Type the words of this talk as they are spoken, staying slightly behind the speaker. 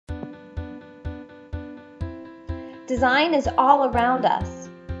Design is all around us.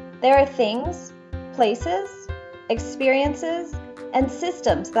 There are things, places, experiences, and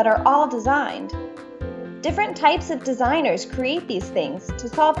systems that are all designed. Different types of designers create these things to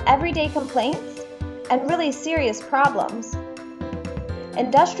solve everyday complaints and really serious problems.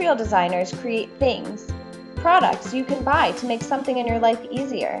 Industrial designers create things, products you can buy to make something in your life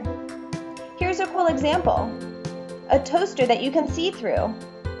easier. Here's a cool example. A toaster that you can see through.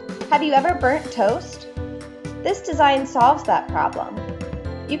 Have you ever burnt toast? This design solves that problem.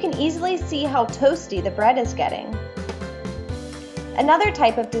 You can easily see how toasty the bread is getting. Another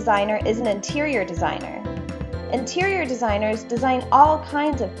type of designer is an interior designer. Interior designers design all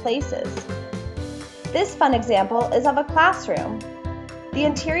kinds of places. This fun example is of a classroom. The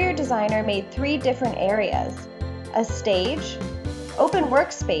interior designer made 3 different areas: a stage, open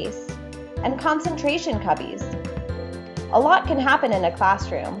workspace, and concentration cubbies. A lot can happen in a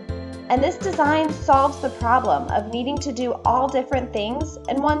classroom, and this design solves the problem of needing to do all different things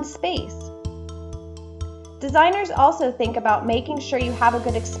in one space. Designers also think about making sure you have a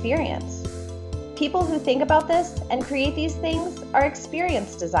good experience. People who think about this and create these things are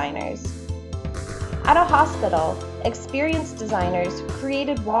experienced designers. At a hospital, experienced designers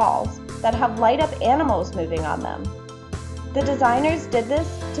created walls that have light-up animals moving on them. The designers did this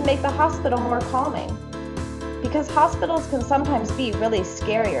to make the hospital more calming, because hospitals can sometimes be really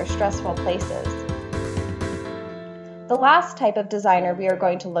scary or stressful places. The last type of designer we are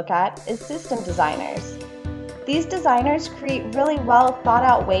going to look at is system designers. These designers create really well thought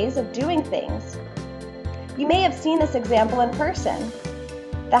out ways of doing things. You may have seen this example in person.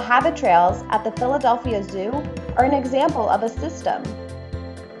 The habit trails at the Philadelphia Zoo are an example of a system.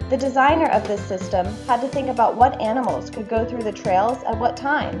 The designer of this system had to think about what animals could go through the trails at what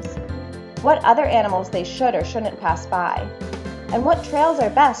times, what other animals they should or shouldn't pass by, and what trails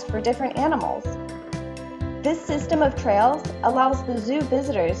are best for different animals. This system of trails allows the zoo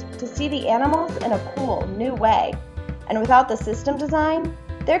visitors to see the animals in a cool, new way, and without the system design,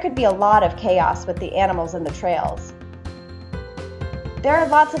 there could be a lot of chaos with the animals and the trails. There are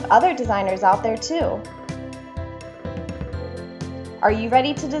lots of other designers out there too. Are you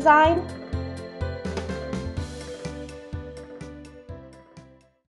ready to design?